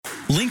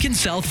Lincoln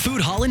South Food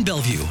Hall in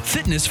Bellevue.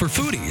 Fitness for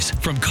foodies.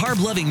 From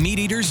carb-loving meat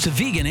eaters to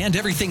vegan and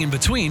everything in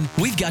between,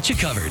 we've got you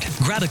covered.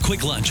 Grab a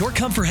quick lunch or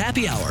come for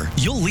happy hour.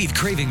 You'll leave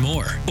craving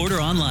more.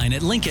 Order online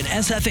at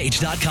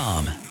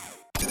LincolnSFH.com.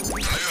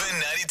 Moving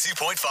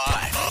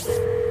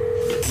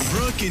 92.5.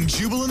 Brooke and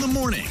Jubal in the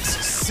mornings.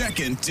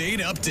 Second date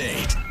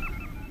update.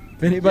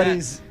 If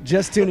anybody's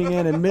just tuning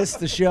in and missed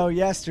the show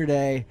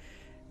yesterday,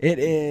 it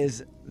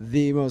is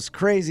the most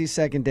crazy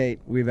second date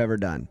we've ever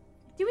done.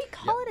 Do we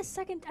call it a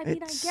second? I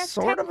mean, I guess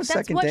sort of a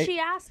second that's what date. she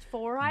asked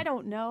for. I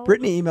don't know.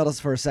 Brittany emailed us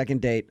for a second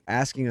date,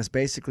 asking us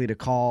basically to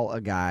call a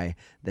guy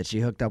that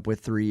she hooked up with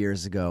 3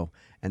 years ago,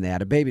 and they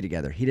had a baby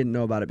together. He didn't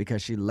know about it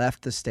because she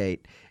left the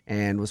state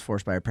and was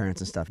forced by her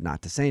parents and stuff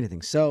not to say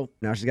anything. So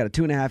now she's got a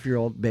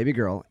 2.5-year-old baby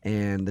girl,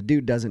 and the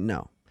dude doesn't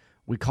know.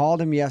 We called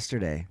him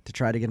yesterday to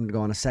try to get him to go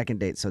on a second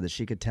date so that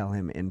she could tell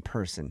him in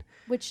person.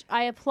 Which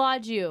I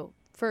applaud you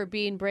for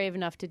being brave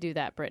enough to do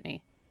that,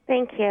 Brittany.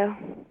 Thank you.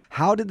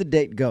 How did the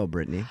date go,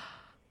 Brittany?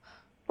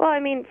 Well, I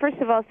mean, first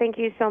of all, thank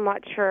you so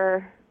much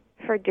for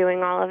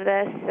doing all of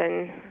this.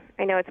 And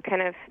I know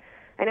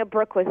I know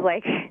Brooke was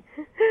like,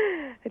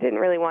 I didn't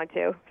really want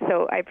to,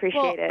 so I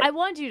appreciate it. I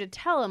wanted you to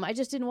tell him. I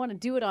just didn't want to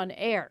do it on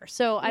air.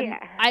 So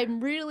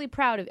I'm really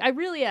proud of you. I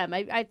really am.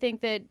 I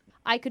think that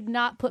I could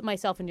not put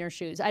myself in your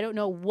shoes. I don't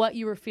know what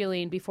you were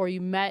feeling before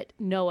you met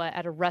Noah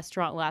at a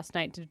restaurant last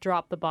night to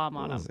drop the bomb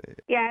on him.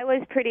 Yeah, I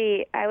was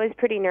pretty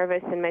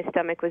nervous, and my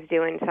stomach was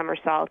doing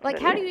somersaults. Like,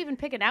 how do you even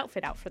pick an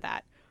outfit out for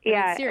that?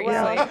 Yeah, I mean, seriously.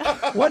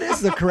 well, What is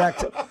the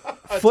correct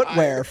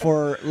footwear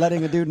for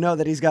letting a dude know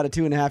that he's got a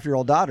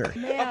 2.5-year-old daughter?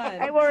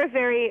 I wore a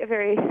very,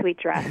 very sweet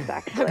dress,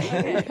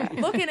 actually.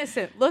 Look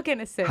innocent. Look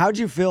innocent. How'd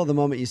you feel the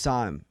moment you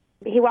saw him?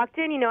 He walked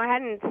in, I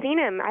hadn't seen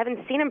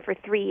him for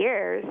 3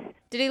 years.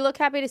 Did he look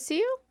happy to see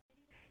you?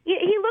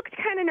 He looked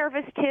kind of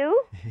nervous, too.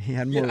 He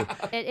had more.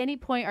 At any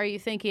point, are you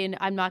thinking,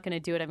 I'm not going to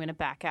do it, I'm going to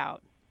back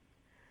out?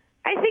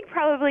 I think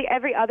probably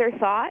every other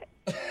thought.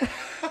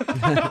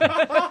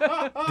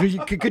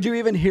 Could you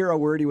even hear a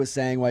word he was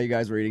saying while you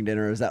guys were eating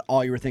dinner? Or is that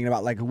all you were thinking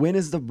about? Like, when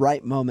is the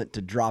right moment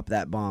to drop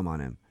that bomb on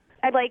him?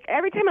 Every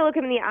time I look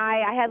him in the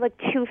eye, I had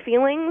two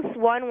feelings.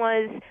 One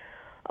was,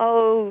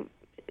 I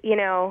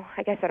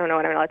guess I don't know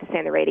what I'm allowed to say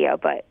on the radio,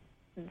 but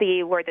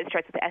the word that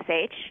starts with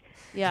SH.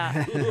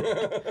 Yeah.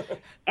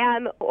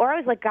 Or I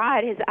was like,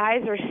 God, his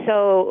eyes are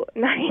so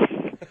nice.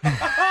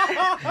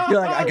 You're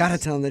like, I gotta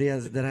tell him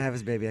that I have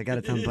his baby. I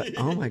gotta tell him, but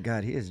oh my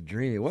God, he is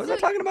dreamy. What was I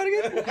talking about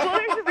again? Well,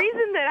 there's a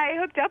reason that I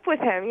hooked up with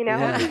him.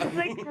 Yeah.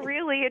 He's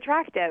really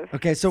attractive.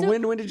 Okay, so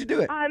when did you do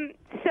it?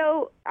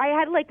 So I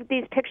had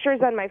these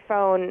pictures on my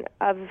phone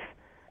of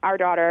our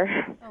daughter.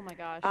 Oh my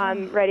gosh.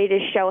 Ready to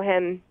show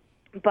him.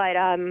 But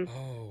I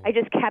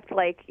just kept it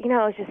was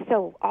just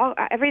so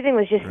everything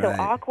was just so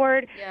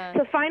awkward. Yeah.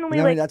 So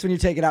finally, that's when you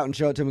take it out and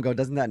show it to him and go,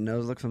 doesn't that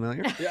nose look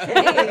familiar? Yeah.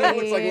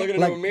 It's like looking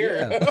into a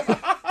mirror. Yeah.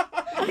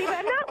 See, but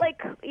I'm not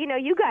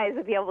you guys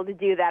would be able to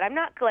do that. I'm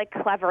not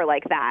clever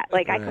like that.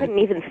 I couldn't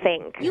even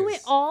think. You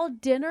went all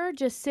dinner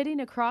just sitting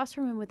across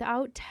from him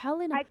without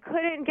telling him. I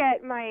couldn't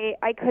get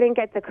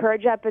the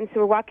courage up, and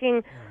so we're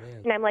walking,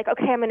 and I'm like,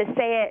 okay, I'm going to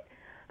say it.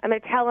 I'm going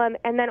to tell him,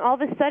 and then all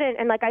of a sudden,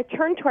 and I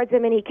turn towards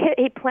him, and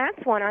he plants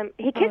one on.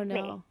 He kissed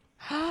me.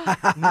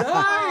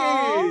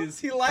 Nice.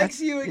 He likes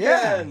you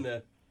again. Yeah.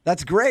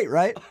 That's great,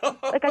 right?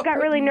 I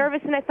got really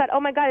nervous, and I thought, oh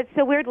my God, it's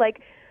so weird.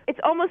 It's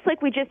almost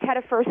like we just had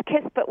a first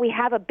kiss, but we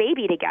have a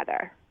baby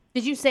together.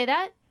 Did you say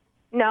that?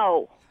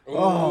 No.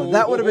 Oh,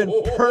 that would have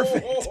been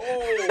perfect.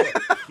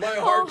 My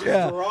heart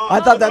just dropped. I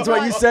thought that's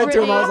what you said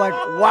to him. I was like,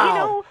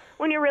 wow.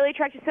 When you're really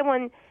attracted to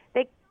someone,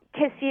 they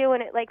kiss you,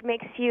 and it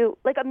makes you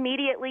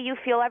immediately you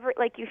feel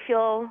you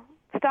feel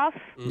stuff.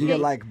 You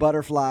get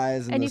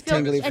butterflies and those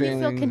tingly feelings.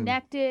 And you feel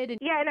connected.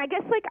 Yeah, and I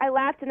guess I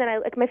laughed, and then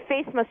my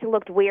face must have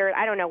looked weird.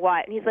 I don't know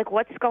what. And he's like,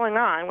 "What's going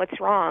on? What's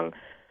wrong?"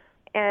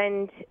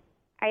 And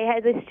I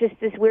had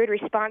this weird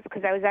response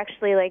because I was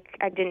actually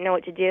I didn't know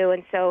what to do,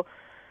 and so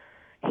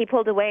he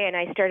pulled away, and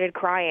I started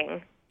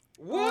crying.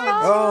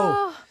 What?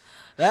 Oh,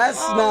 that's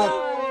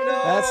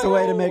That's the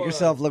way to make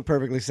yourself look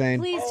perfectly sane.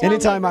 Please tell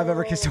Anytime me. I've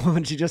ever kissed a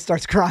woman, she just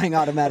starts crying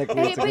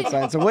automatically. It's a good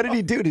sign. So what did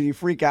he do? Did he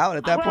freak out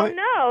at that point?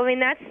 No. I mean,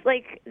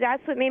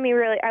 that's what made me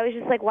really. I was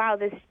just like, wow,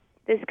 this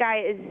guy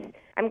is.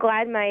 I'm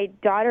glad my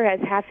daughter has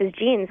half his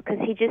genes, because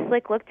he just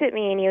looked at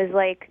me and he was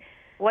like,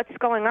 "What's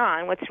going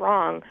on? What's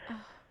wrong?"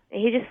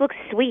 And he just looked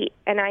sweet,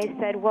 and I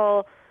said,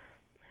 "Well,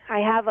 I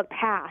have a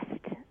past,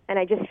 and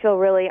I just feel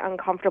really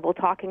uncomfortable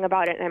talking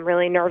about it, and I'm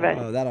really nervous."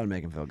 Oh, that ought to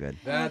make him feel good.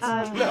 That's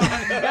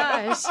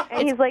Gosh.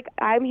 And he's like,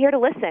 "I'm here to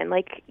listen.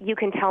 You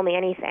can tell me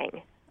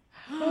anything."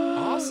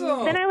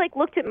 awesome. Then I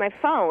looked at my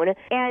phone,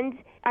 and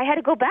I had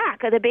to go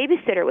back. The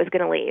babysitter was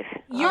going to leave.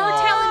 You're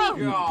telling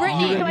me, God.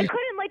 Brittany. So I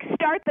couldn't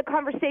start the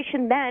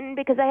conversation then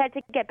because I had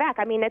to get back.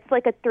 I mean, it's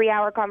a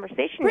 3-hour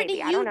conversation. Brittany,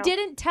 maybe. I don't know. you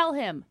didn't tell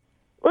him.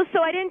 Well,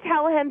 so I didn't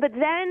tell him, but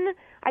then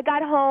I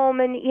got home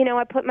and,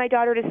 I put my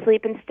daughter to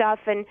sleep and stuff,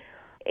 and,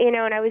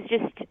 and I was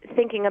just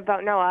thinking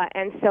about Noah,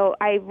 and so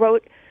I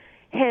wrote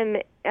him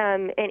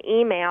an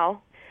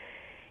email,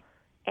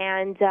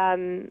 and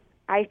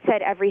I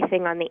said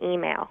everything on the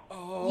email.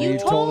 You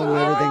told him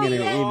everything in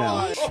an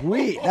email.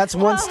 Sweet. That's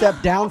one step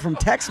down from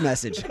text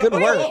message. Good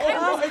work.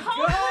 I was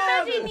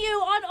complimenting you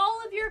on all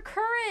of your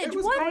courage.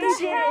 What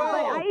the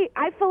hell? But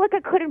I feel like I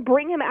couldn't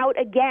bring him out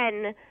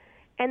again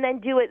and then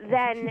do it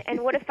then.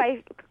 And what if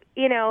I,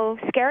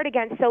 scared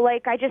again? So, I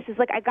just was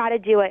like, I got to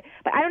do it.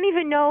 But I don't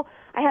even know.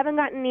 I haven't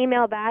gotten an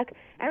email back.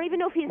 I don't even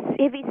know if he's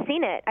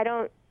seen it. I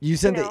don't. You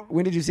sent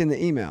when did you send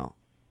the email?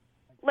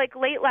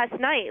 Late last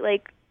night,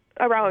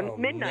 around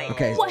midnight. No.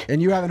 Okay. What?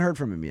 And you haven't heard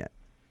from him yet?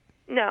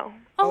 No.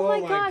 Oh my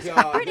gosh.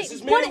 God. Brittany, This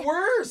has made it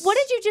worse. What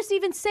did you just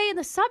even say in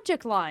the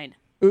subject line?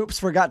 Oops,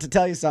 forgot to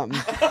tell you something.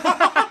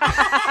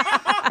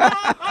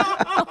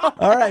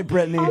 All right,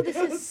 Brittany.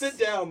 Sit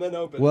down, then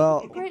open.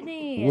 Well,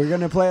 Brittany. we're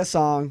going to play a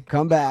song,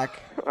 come back,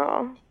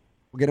 Oh.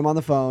 we'll get him on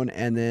the phone,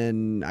 and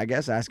then I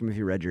guess ask him if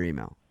he read your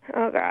email.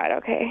 Oh, God.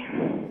 Okay.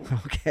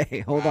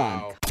 Okay, hold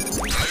on.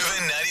 Moving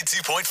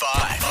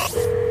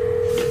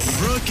 92.5.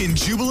 Brooke and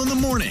Jubal in the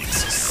mornings.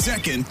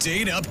 Second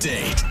date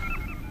update.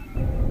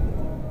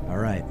 All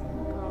right.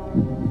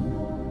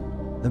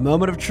 The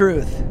moment of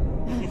truth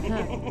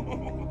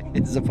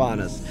is upon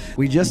us.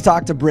 We just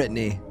talked to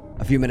Brittany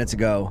a few minutes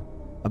ago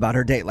about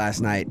her date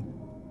last night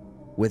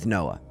with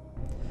Noah.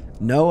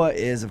 Noah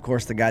is, of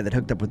course, the guy that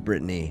hooked up with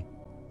Brittany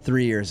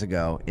 3 years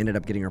ago, ended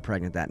up getting her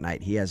pregnant that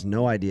night. He has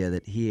no idea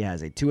that he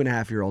has a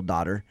 2.5-year-old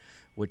daughter,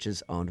 which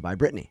is owned by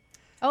Brittany.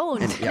 Oh,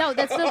 no,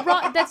 that's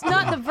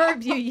not the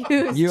verb you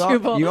use,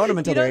 Jubal. You own them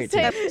until they're don't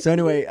say 18. So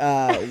anyway,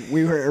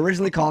 we were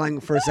originally calling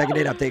for a second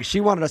date update.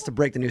 She wanted us to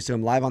break the news to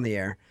him live on the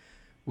air.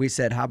 We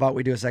said, how about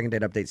we do a second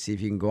date update, see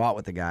if you can go out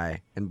with the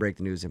guy and break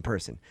the news in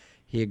person.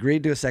 He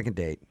agreed to a second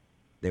date.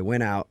 They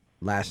went out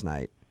last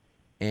night,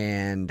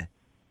 and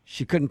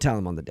she couldn't tell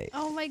him on the date.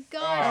 Oh, my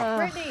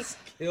gosh,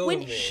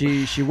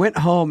 Brittany. She went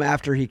home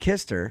after he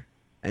kissed her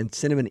and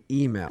sent him an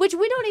email. Which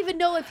we don't even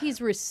know if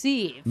he's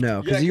received.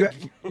 No, because you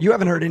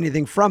haven't heard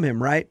anything from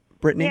him, right,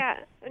 Brittany? Yeah.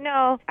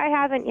 No, I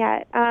haven't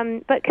yet.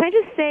 But can I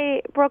just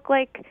say, Brooke,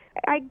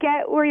 I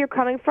get where you're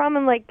coming from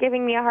and,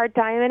 giving me a hard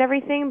time and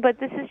everything, but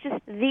this is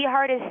just the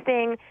hardest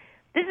thing.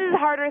 This is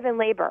harder than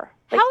labor.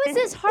 How is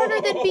this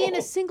harder than being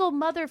a single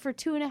mother for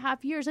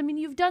 2.5 years? I mean,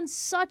 you've done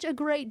such a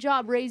great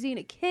job raising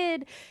a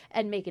kid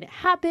and making it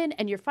happen,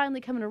 and you're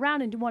finally coming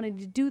around and wanting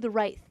to do the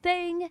right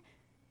thing.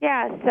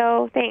 Yeah,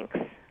 so thanks.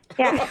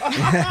 Yeah.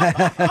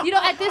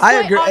 At this I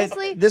point, agree.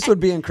 honestly, This would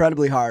be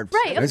incredibly hard.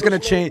 Right, It's going to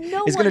of course, change.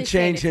 no It's one going to is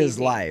saying change it's his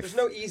easy. life. There's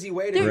no easy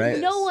way to do Right.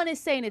 this. no one is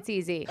saying it's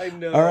easy. I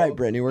know. All right,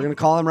 Brittany, we're going to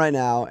call him right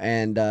now,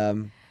 and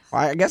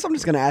I guess I'm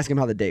just going to ask him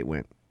how the date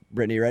went.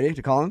 Brittany, you ready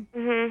to call him?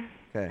 Mm-hmm.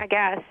 Okay. I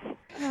guess.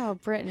 Oh,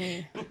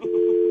 Brittany.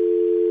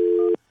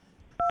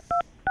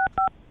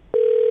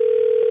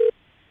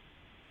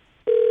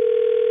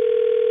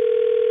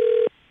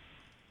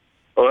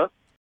 Hello?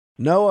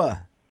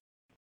 Noah,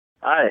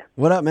 Hi.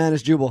 what up, man?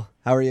 It's Jubal.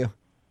 How are you?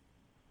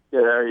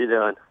 Good. How are you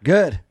doing?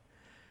 Good.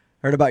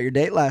 Heard about your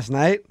date last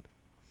night.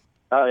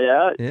 Oh,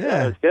 yeah?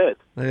 Yeah. It was good.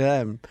 Look at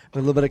that. A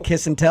little bit of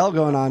kiss and tell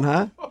going on,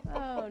 huh?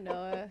 Oh,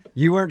 Noah.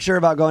 You weren't sure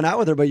about going out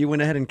with her, but you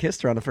went ahead and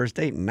kissed her on the first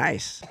date.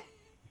 Nice.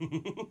 Yeah,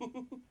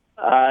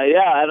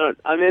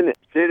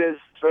 dude, it's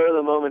spur of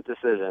the moment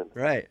decision.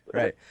 Right.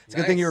 It's a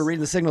good thing you were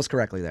reading the signals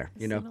correctly there,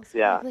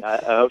 Yeah, I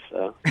hope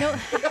so.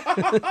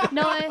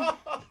 Noah,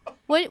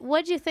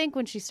 what'd you think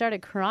when she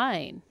started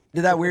crying?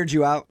 Did that weird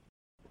you out?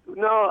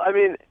 No, at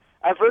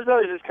first I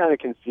was just kind of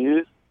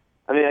confused.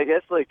 I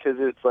guess, because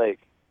it's,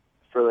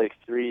 for,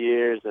 3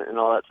 years and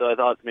all that, so I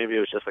thought maybe it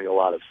was just, a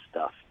lot of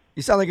stuff.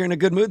 You sound like you're in a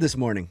good mood this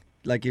morning,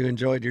 like you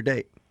enjoyed your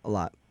date a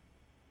lot.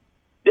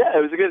 Yeah,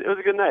 it was a good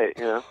night,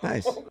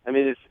 Nice.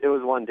 It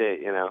was one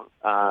date,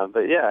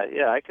 but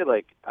yeah, I could,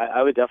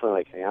 I would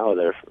definitely, hang out with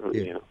her,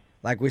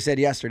 Like we said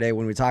yesterday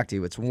when we talked to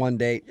you, it's one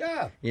date.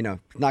 Yeah. It's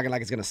not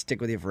like it's going to stick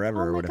with you forever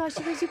or Oh my whatever. gosh,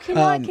 you guys, you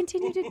cannot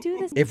continue to do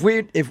this. If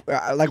we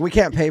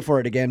can't pay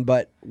for it again,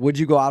 but would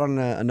you go out on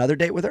another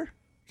date with her?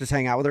 Just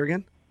hang out with her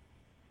again?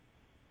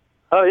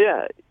 Oh,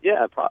 yeah,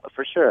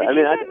 for sure.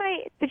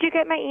 Did you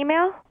get my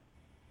email?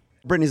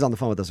 Brittany's on the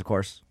phone with us, of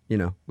course. We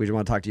just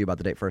want to talk to you about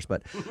the date first,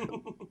 but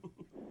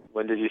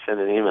When did you send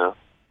an email?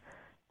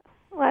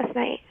 Last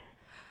night.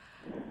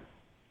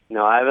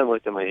 No, I haven't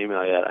looked at my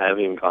email yet. I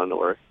haven't even gone to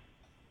work.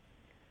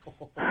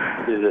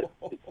 Is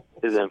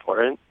it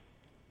important?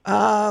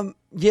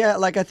 yeah,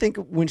 I think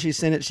when she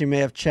sent it, she may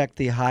have checked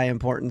the high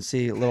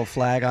importancy little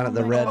flag on it,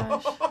 the red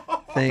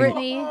thing.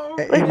 Brittany.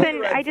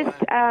 Listen, I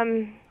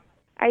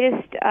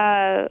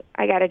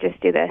gotta just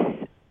do this.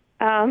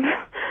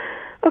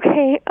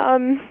 Okay,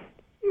 I'm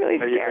really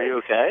scared. Are you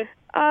okay?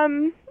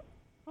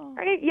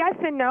 Yes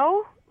and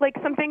no.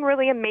 Something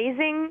really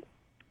amazing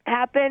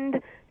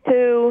happened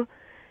to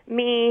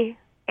me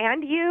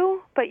and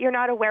you, but you're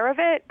not aware of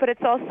it. But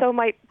it's also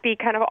might be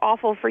kind of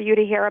awful for you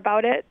to hear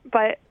about it.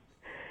 But,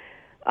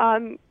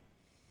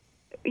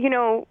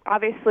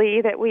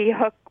 obviously that we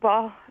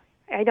well,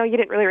 I know you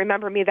didn't really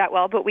remember me that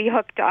well, but we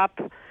hooked up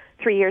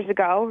 3 years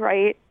ago,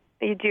 right?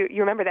 You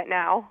remember that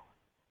now,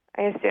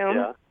 I assume?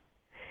 Yeah.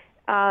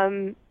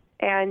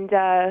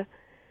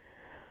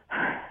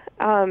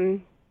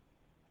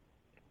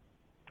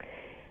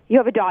 You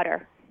have a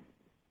daughter.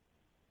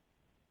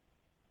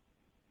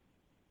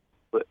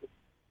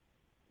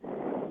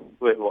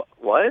 Wait,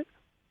 what?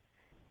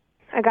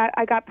 I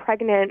got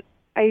pregnant.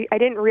 I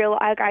didn't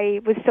realize.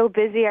 I was so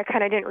busy. I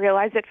kind of didn't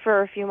realize it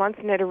for a few months,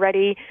 and had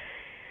already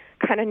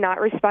kind of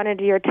not responded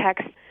to your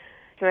text.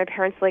 So my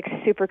parents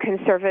super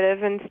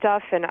conservative and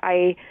stuff, and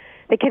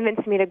they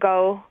convinced me to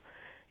go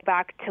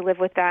back to live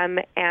with them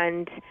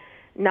and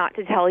not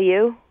to tell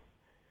you,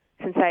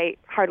 since I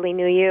hardly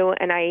knew you,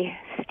 and I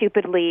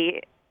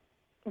stupidly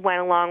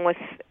went along with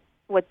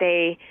what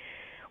they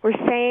were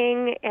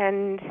saying.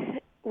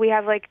 And we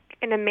have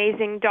an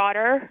amazing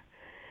daughter,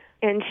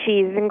 and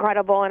she's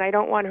incredible, and I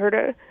don't want her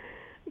to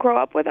grow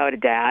up without a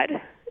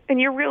dad. And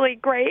you're really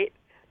great.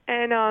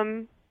 And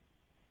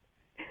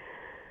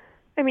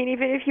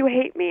even if you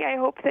hate me, I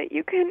hope that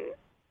you can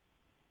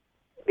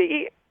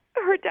be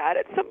her dad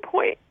at some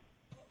point.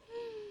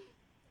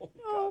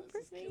 Oh,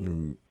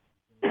 Brittany.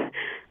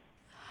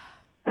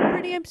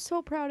 Brittany, I'm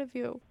so proud of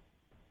you.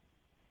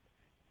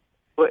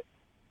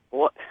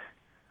 What?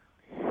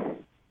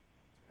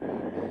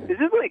 Is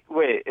this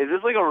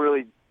a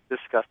really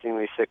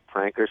disgustingly sick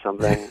prank or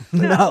something?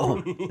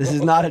 No, this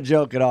is not a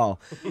joke at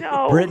all.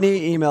 No.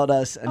 Brittany emailed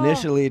us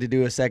initially to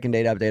do a second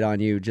date update on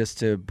you, just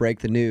to break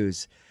the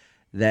news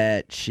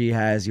that she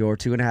has your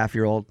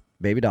 2.5-year-old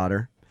baby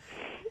daughter.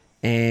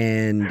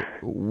 And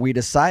we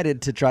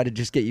decided to try to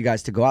just get you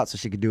guys to go out so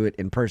she could do it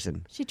in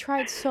person. She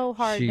tried so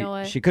hard,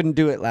 Noah. She couldn't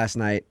do it last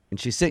night, and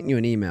she sent you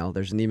an email.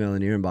 There's an email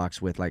in your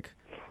inbox with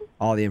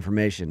all the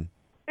information.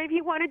 If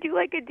you want to do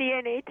a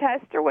DNA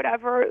test or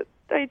whatever,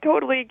 I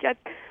totally get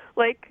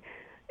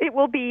it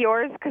will be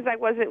yours because I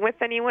wasn't with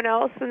anyone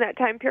else in that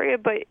time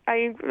period. But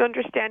I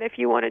understand if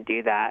you want to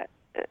do that,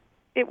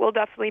 it will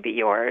definitely be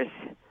yours.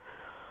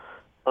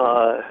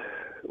 Well,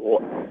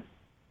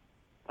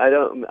 I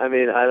don't.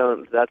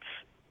 That's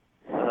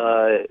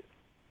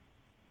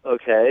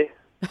okay.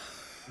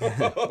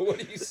 What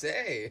do you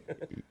say?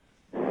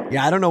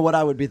 Yeah, I don't know what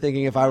I would be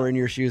thinking if I were in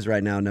your shoes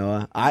right now,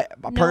 Noah.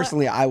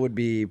 Personally, I would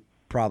be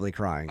probably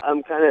crying.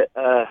 I'm kind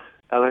of.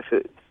 I'm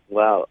actually.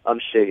 Wow, I'm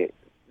shaking.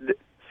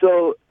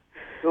 So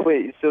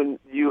wait. So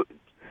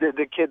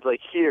the kid's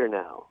here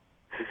now.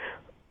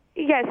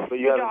 Yes,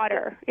 your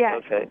daughter.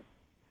 Yes. Okay.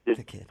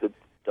 The kid.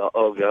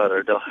 Oh God,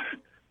 our daughter.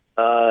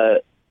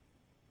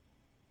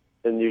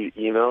 And you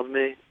emailed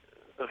me?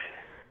 Okay.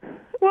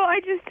 Well,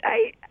 I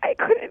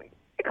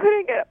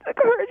couldn't get up the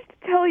courage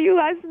to tell you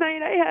last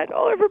night. I had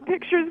all of her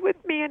pictures with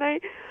me, and I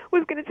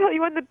was going to tell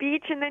you on the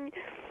beach, and then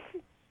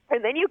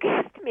you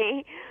kissed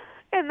me,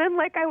 and then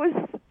I was.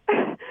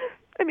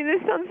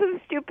 This sounds so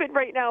stupid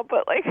right now,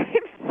 but I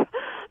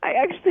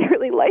actually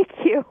really like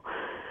you,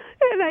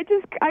 and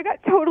I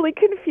got totally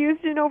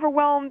confused and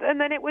overwhelmed, and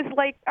then it was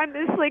I'm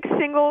this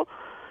single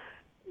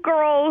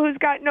girl who's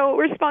got no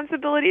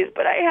responsibilities,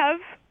 but I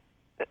have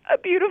a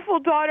beautiful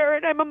daughter,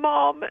 and I'm a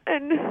mom,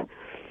 and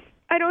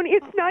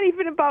it's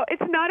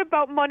not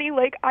about money.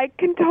 I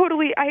can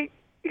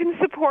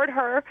support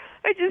her.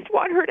 I just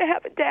want her to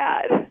have a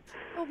dad.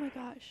 Oh my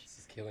gosh. This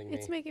is killing me.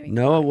 It's making me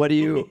Noah, what do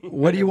you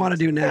want to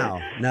do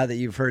now that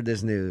you've heard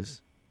this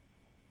news?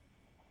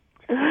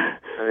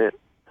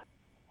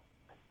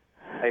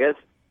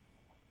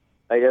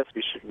 I guess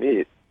we should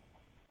meet.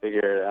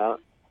 Figure it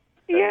out.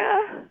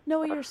 Yeah.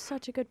 Noah, you're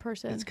such a good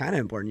person. It's kind of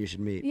important you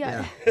should meet.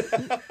 Yeah.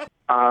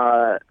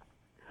 I'm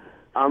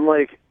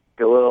a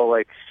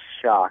little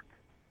shocked.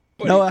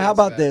 Noah, how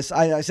about this?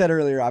 I said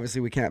earlier,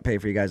 obviously we can't pay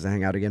for you guys to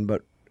hang out again,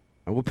 but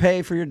we'll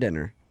pay for your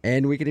dinner.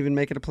 And we could even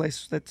make it a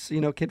place that's,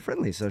 kid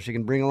friendly, so she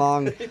can bring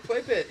along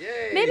Play pit,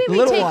 yay. Maybe the we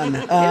little take one.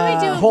 maybe we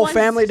do Whole one-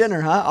 family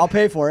dinner, huh? I'll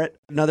pay for it.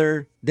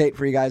 Another date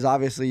for you guys.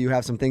 Obviously, you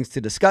have some things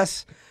to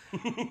discuss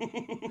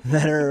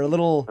that are a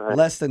little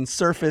less than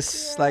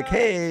surface,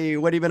 hey,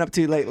 what have you been up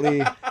to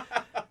lately?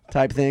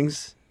 Type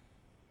things.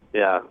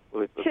 Yeah.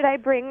 Should I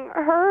bring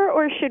her,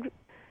 or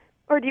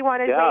do you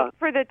want to wait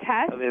for the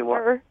test?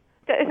 Or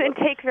it doesn't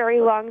take very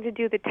long to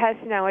do the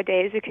test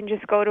nowadays. You can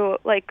just go to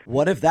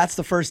What if that's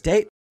the first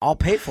date? I'll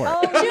pay for it.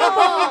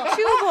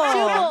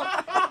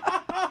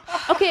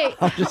 Okay,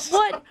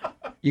 what?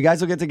 You guys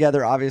will get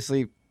together,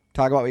 obviously,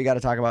 talk about what you got to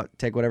talk about,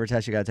 take whatever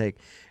test you got to take,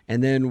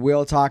 and then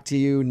we'll talk to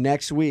you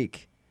next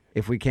week,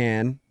 if we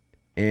can,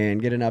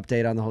 and get an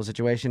update on the whole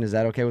situation. Is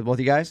that okay with both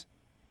you guys?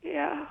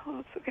 Yeah, well,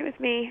 it's okay with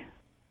me.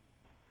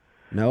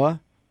 Noah?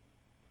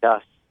 Yeah,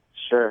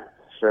 sure.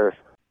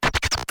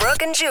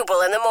 Brooke and Jubal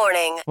in the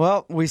morning.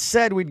 Well, we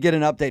said we'd get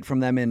an update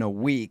from them in a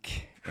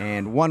week,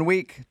 and 1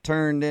 week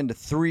turned into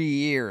 3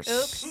 years.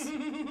 Oops.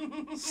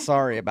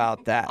 Sorry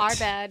about that. Our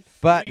bad.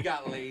 But You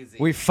got lazy.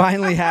 we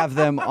finally have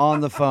them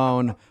on the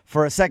phone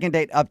for a second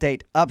date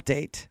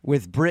update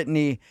with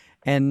Brittany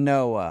and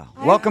Noah.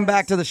 Welcome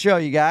back to the show,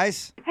 you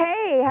guys.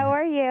 Hey, how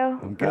are you?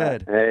 I'm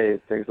good. Hey,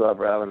 thanks a lot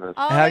for having us.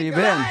 Oh How my you God,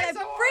 been? I'm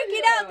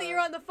freaking out that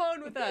you're on the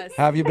phone with us.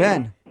 How have you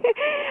been?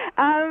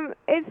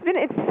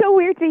 It's so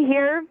weird to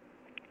hear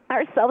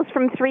ourselves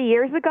from 3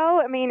 years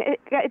ago.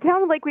 It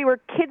sounded like we were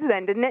kids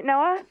then, didn't it,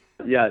 Noah?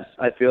 Yes,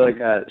 I feel like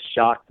a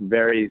shocked,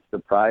 very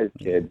surprised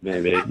kid,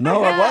 maybe.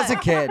 Noah was a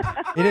kid.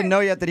 He didn't know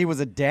yet that he was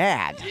a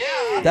dad.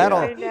 I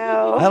That'll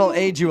know.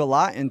 age you a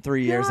lot in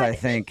 3 years, I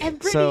think. And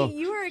Brittany,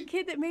 you were a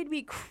kid that made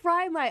me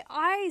cry my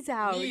eyes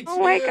out. Me too. Oh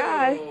my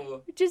gosh.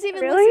 Just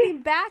even Really?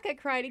 listening back, I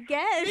cried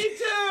again. Me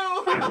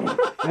too.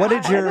 what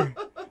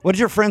did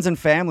your friends and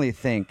family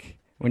think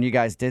when you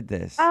guys did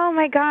this? Oh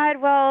my God.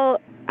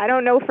 Well, I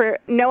don't know for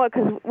Noah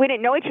because we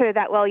didn't know each other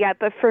that well yet.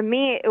 But for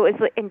me, it was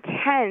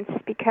intense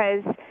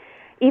because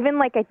even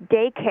like at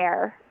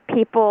daycare,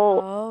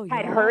 people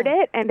had heard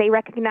it and they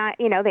recognized,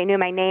 they knew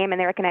my name and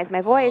they recognized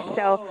my voice.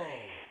 So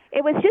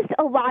it was just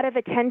a lot of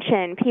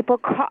attention. Some people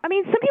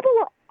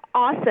were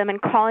awesome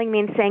and calling me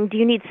and saying, "Do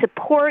you need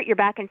support? You're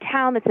back in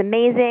town. That's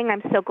amazing.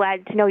 I'm so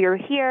glad to know you're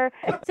here."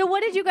 So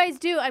what did you guys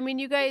do? I mean,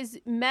 you guys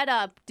met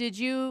up. Did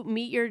you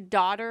meet your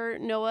daughter,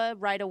 Noah,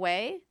 right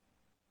away?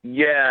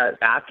 Yeah,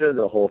 after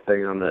the whole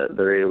thing on the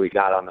radio, we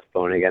got on the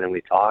phone again and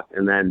we talked.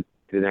 And then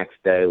the next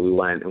day we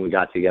went and we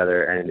got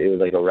together and it was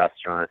like a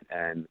restaurant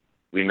and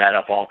we met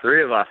up, all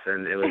three of us.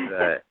 And it was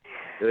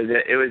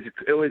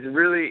it was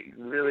really,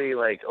 really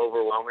like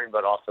overwhelming,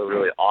 but also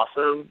really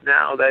awesome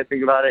now that I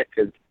think about it.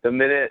 Because the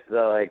minute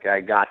that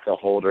I got to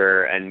hold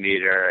her and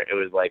meet her, it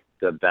was like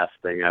the best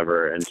thing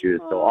ever, and she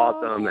was so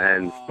awesome.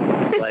 And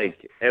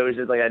like it was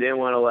just like I didn't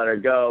want to let her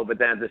go, but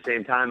then at the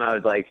same time I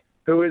was like,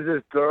 who is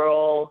this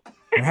girl?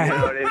 Right. You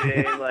know what I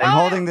mean? Like, I'm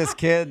holding this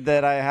kid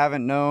that I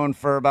haven't known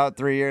for about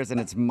 3 years, and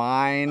it's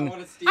mine.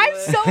 I'm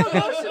so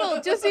emotional.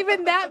 Just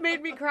even that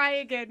made me cry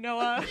again,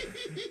 Noah.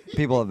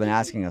 People have been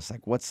asking us,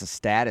 like, what's the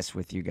status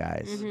with you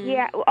guys? Mm-hmm.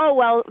 Yeah. Oh,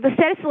 well, the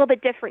status is a little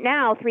bit different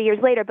now, 3 years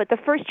later. But the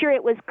first year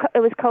it was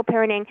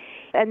co-parenting,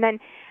 and then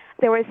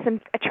there was some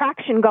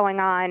attraction going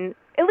on.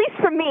 At least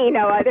for me,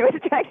 Noah, there was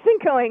attraction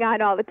going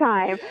on all the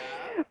time.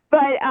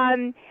 But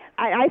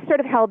I sort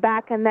of held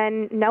back, and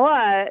then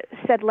Noah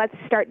said, "Let's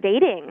start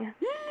dating."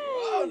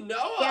 Oh,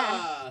 Noah!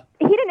 Yeah.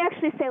 He didn't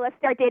actually say, "Let's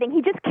start dating."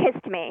 He just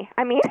kissed me.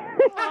 I mean,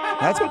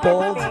 That's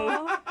bold.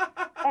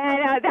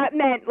 and that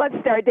meant let's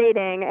start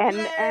dating. And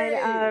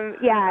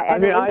yeah. I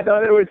And mean, I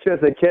thought it was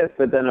just a kiss,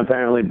 but then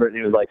apparently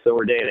Brittany was like, "So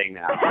we're dating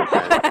now."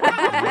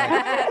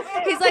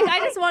 He's like, I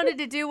just wanted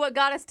to do what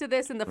got us to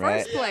this in the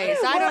Right. first place.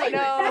 I don't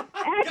know.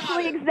 That's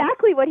actually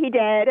exactly what he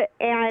did,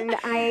 and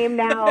I am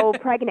now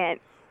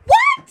pregnant.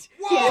 What?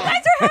 Whoa. You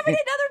guys are having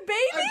another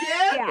baby?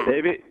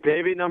 Again? Yeah.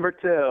 baby number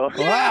 2.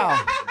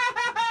 Wow.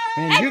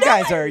 Man, you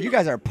guys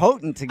are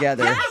potent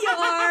together. Yeah, you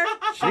are.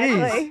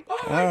 Jeez. Oh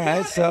All my right,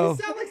 God, so you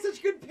sound like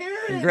such good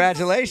parents.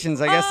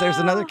 congratulations. I guess there's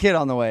another kid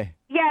on the way.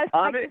 Yes.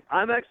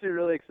 I'm actually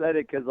really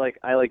excited because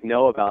I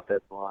know about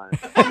this one.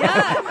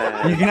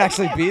 You can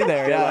actually be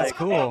there. Yeah, that's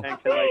cool.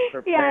 And can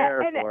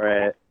prepare for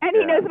it. And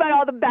he knows about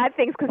all the bad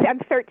things because I'm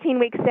 13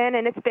 weeks in,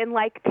 and it's been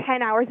like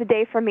 10 hours a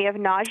day for me of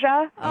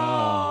nausea.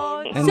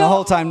 Oh. And the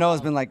whole time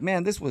Noah's been like,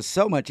 man, this was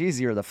so much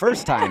easier the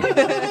first time.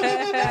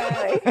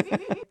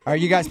 Are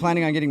you guys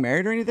planning on getting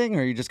married or anything?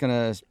 Or are you just going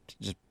to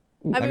just...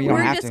 I mean, you don't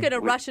we're have just to. going to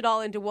rush it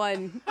all into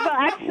one. Well,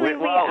 actually,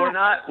 we're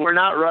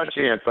not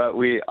rushing it, but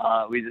we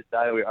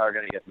decided we are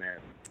going to get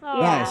married.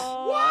 Nice.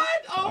 What?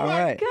 Oh All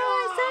my right.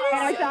 God!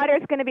 And our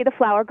daughter's going to be the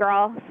flower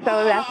girl,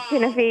 so that's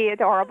going to be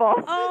adorable.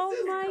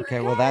 Oh, my God. Okay,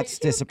 well, that's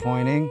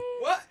disappointing.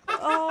 What?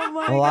 Oh,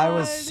 my Well, God. I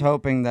was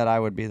hoping that I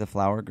would be the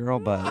flower girl,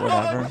 but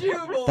whatever.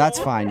 Jubal. That's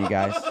fine, you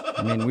guys.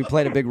 I mean, we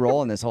played a big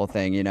role in this whole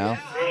thing, you know?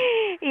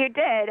 You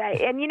did.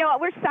 And you know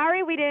what? We're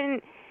sorry we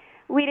didn't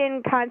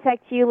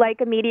contact you like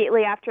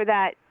immediately after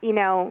that. You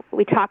know,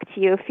 we talked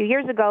to you a few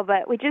years ago,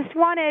 but we just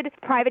wanted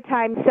private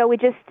time, so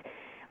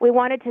we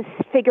wanted to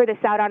figure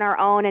this out on our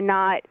own and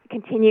not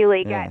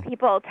continually get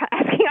people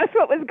asking us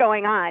what was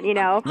going on, you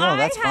know? No,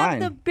 that's I have fine.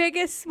 the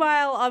biggest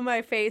smile on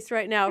my face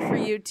right now for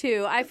you,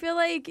 too. I feel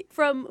like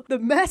from the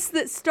mess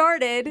that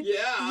started,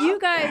 you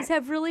guys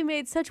have really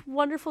made such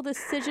wonderful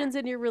decisions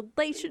in your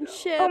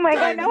relationship. Oh, my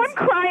God. Now I'm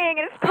crying,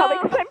 and it's probably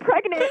because I'm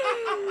pregnant.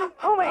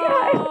 Oh, my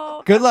God.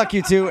 Oh. Good luck,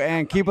 you two,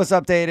 and keep us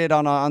updated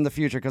on the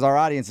future because our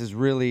audience is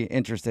really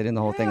interested in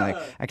the whole thing. Like,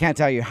 I can't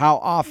tell you how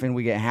often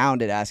we get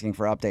hounded asking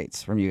for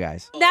updates from you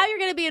guys. Now you're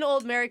going to be an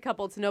old married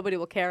couple, so nobody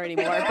will care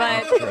anymore.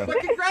 But But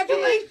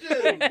congratulations!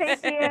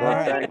 Thank you. All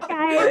right.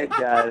 Guys. Thanks,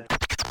 guys.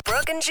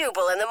 Brooke and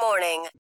Jubal in the morning.